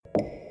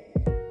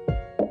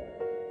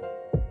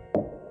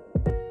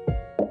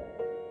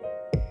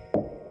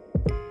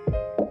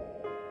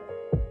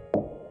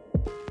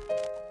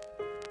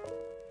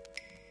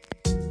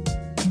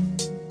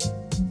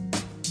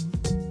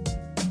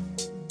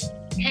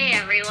Hey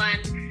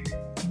everyone,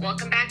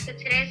 welcome back to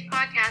today's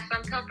podcast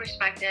on Pill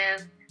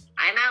Perspective.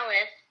 I'm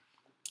Alice.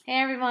 Hey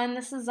everyone,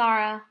 this is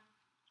Zara.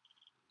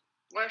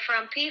 We're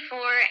from P4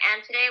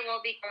 and today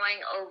we'll be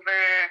going over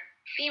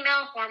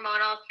female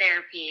hormonal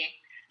therapy.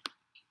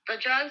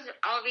 The drugs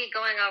I'll be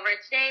going over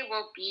today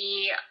will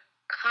be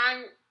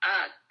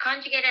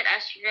conjugated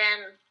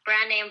estrogen,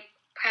 brand name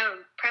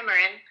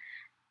Premarin,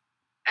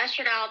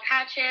 estradiol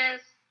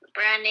patches,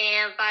 brand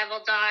name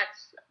Vival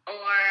Dots,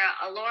 or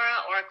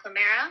Alora or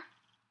Clemera,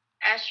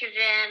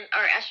 estrogen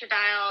or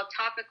estradiol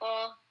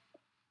topical,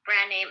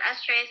 brand name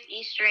Estrace,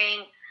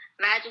 E-string,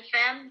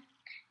 Magifem,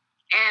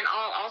 and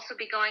I'll also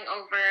be going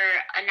over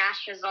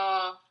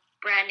anastrozole,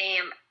 brand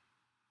name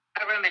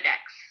Arimidex.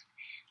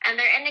 And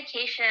their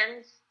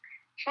indications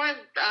for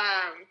the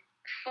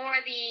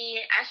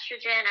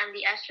estrogen and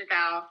the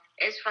estradiol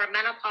is for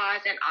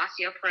menopause and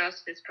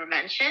osteoporosis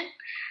prevention.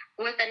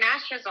 With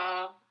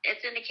anastrozole,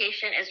 its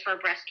indication is for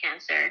breast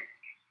cancer.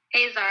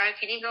 Hey Zara,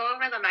 can you go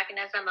over the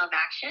mechanism of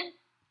action?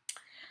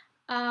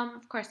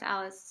 Of course,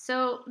 Alice.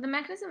 So the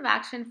mechanism of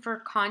action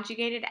for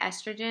conjugated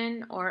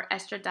estrogen or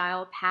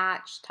estradiol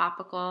patch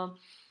topical,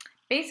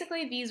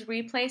 basically these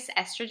replace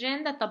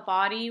estrogen that the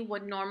body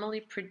would normally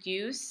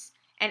produce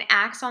and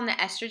acts on the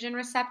estrogen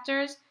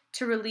receptors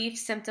to relieve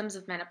symptoms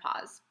of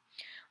menopause.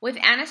 With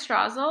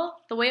anastrozole,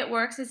 the way it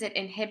works is it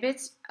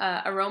inhibits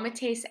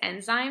aromatase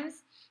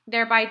enzymes,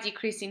 thereby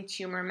decreasing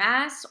tumor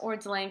mass or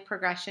delaying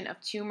progression of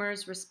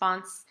tumors'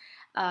 response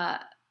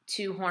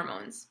to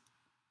hormones.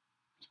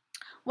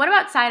 What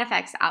about side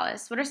effects,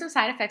 Alice? What are some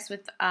side effects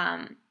with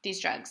these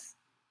drugs?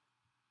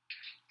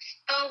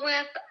 So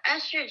with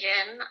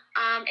estrogen,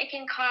 it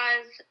can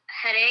cause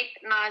headache,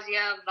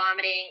 nausea,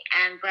 vomiting,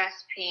 and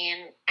breast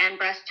pain and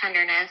breast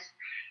tenderness.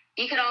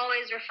 You could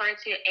always refer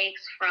to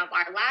aches from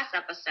our last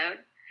episode.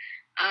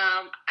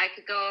 I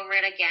could go over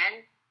it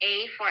again.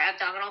 A for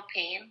abdominal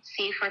pain,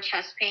 C for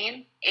chest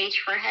pain,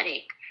 H for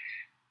headache.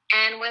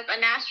 And with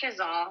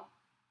anastrozole,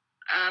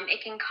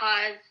 it can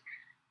cause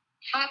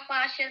hot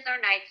flashes or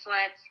night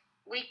sweats,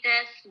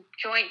 weakness,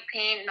 joint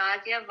pain,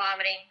 nausea,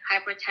 vomiting,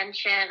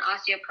 hypertension,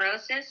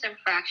 osteoporosis, and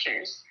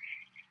fractures.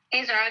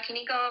 Hey Zara, can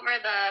you go over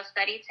the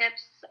study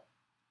tips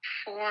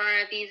for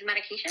these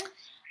medications?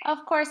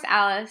 Of course,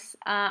 Alice.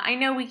 I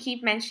know we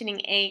keep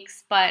mentioning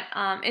aches, but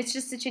it's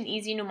just such an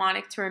easy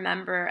mnemonic to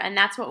remember, and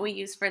that's what we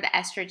use for the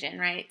estrogen,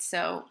 right?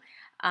 So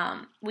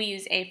we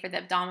use A for the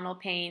abdominal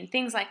pain,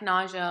 things like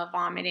nausea,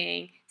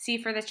 vomiting, C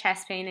for the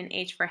chest pain, and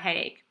H for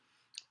headache.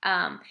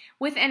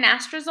 With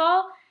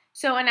anastrozole,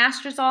 so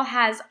anastrozole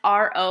has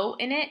RO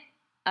in it,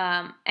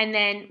 and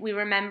then we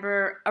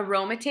remember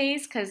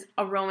aromatase because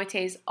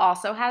aromatase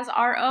also has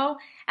RO.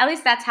 At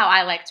least that's how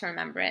I like to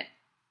remember it.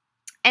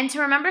 And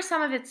to remember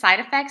some of its side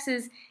effects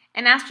is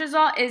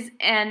anastrozole is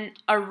an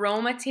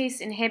aromatase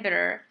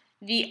inhibitor.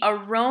 The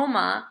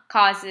aroma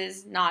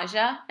causes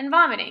nausea and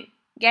vomiting.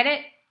 Get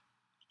it?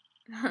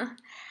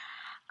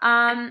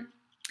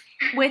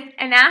 With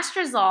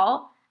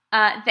anastrozole,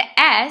 the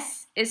S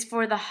is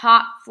for the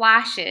hot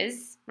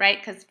flashes,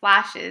 right? Because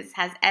flashes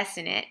has S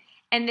in it.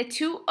 And the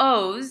two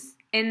O's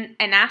in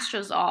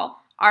anastrozole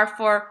are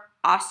for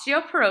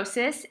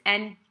osteoporosis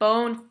and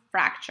bone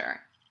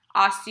fracture.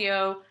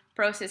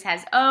 Osteoporosis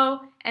has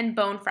O and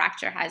bone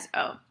fracture has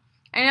O.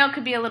 I know it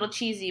could be a little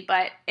cheesy,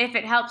 but if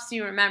it helps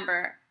you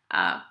remember,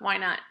 why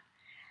not?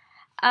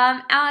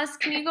 Alice,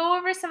 can you go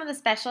over some of the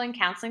special and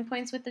counseling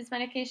points with these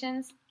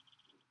medications?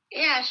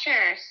 Yeah,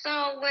 sure.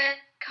 So with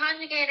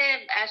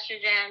conjugated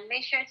estrogen,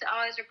 make sure to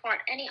always report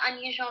any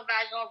unusual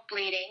vaginal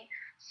bleeding,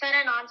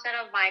 sudden onset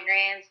of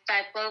migraines,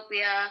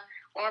 diplopia,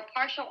 or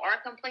partial or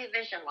complete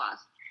vision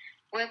loss.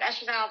 With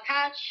estradiol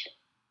patch,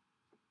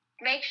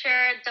 make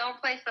sure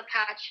don't place the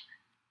patch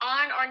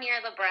on or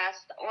near the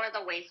breast or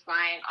the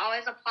waistline.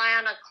 Always apply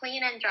on a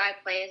clean and dry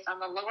place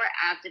on the lower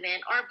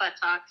abdomen or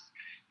buttocks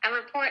and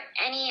report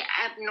any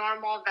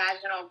abnormal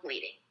vaginal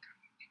bleeding.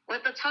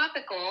 With the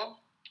topical,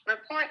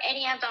 report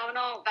any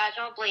abdominal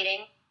vaginal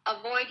bleeding.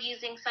 Avoid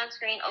using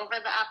sunscreen over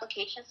the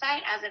application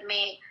site as it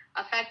may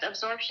affect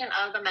absorption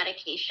of the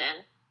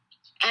medication.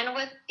 And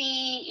with the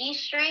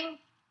E-string,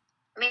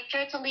 make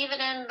sure to leave it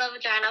in the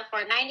vagina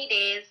for 90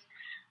 days.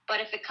 But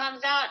if it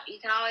comes out, you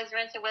can always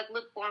rinse it with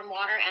lukewarm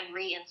water and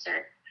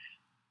reinsert.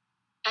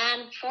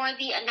 And for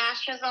the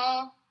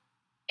anastrozole,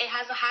 it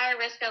has a higher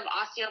risk of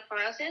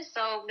osteoporosis,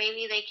 so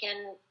maybe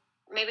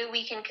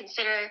we can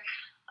consider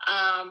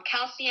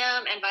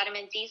calcium and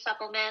vitamin D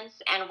supplements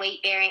and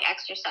weight-bearing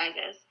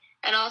exercises.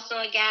 And also,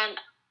 again,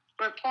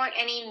 report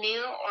any new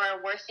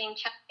or worsening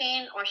chest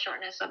pain or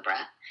shortness of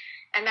breath.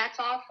 And that's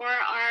all for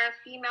our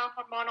female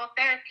hormonal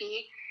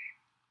therapy.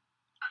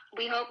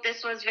 We hope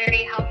this was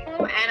very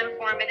helpful and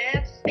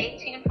informative. Stay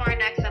tuned for our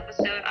next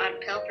episode on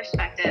Pill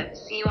Perspective.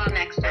 See you all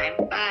next time.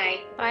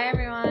 Bye. Bye,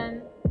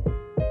 everyone.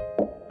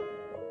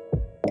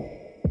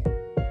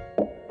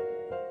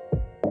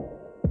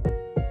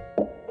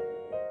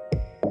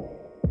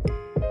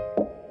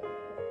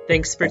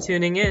 Thanks for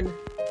tuning in.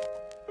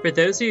 For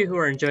those of you who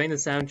are enjoying the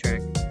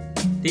soundtrack,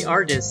 the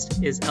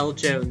artist is Elle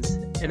Jones,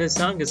 and the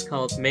song is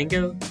called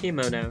Mango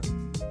Kimono.